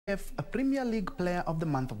a Premier League Player of the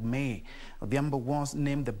month of May. Odhiambo was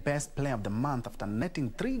named the best player of the month after netting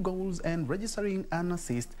 3 goals and registering an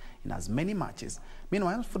assist in as many matches.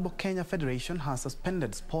 Meanwhile, Football Kenya Federation has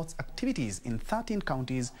suspended sports activities in 13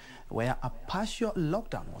 counties where a partial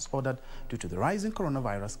lockdown was ordered due to the rising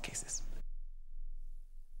coronavirus cases.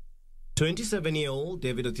 27-year-old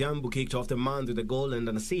David Odhiambo kicked off the month with a goal and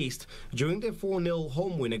an assist during their 4-0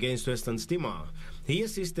 home win against Western Stima. He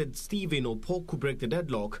assisted Stephen Opoku break the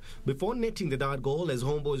deadlock before netting the third goal as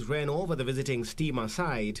Homeboys ran over the visiting Stima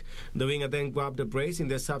side. The winger then grabbed a brace in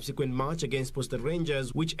their subsequent match against Postal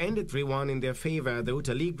Rangers, which ended 3-1 in their favour at the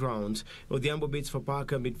Uta League grounds. Odhiambo beats for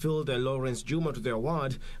Parker midfielder Lawrence Juma to the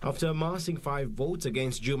award after amassing 5 votes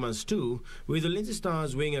against Juma's 2, with the Lindsay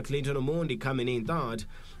Stars winger Clinton Omondi coming in third.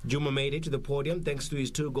 Juma made it to the podium thanks to his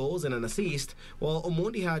 2 goals and an assist, while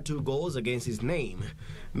Omondi had 2 goals against his name.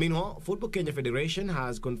 Meanwhile, Football Kenya Federation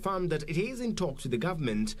has confirmed that it is in talks with the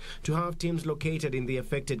government to have teams located in the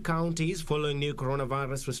affected counties following new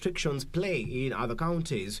coronavirus restrictions play in other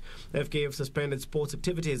counties. FKF suspended sports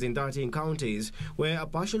activities in 13 counties where a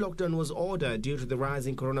partial lockdown was ordered due to the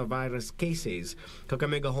rising coronavirus cases.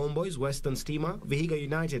 Kakamega Homeboys, Western Stima, Vihiga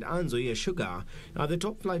United and Nzoia Sugar are the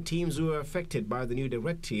top flight teams who are affected by the new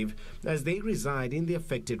directive as they reside in the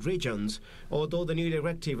affected regions. Although the new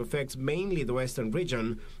directive affects mainly the western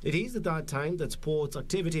region, it is the third time that sports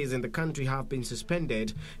activities in the country have been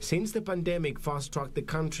suspended since the pandemic fast-tracked the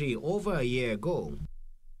country over a year ago.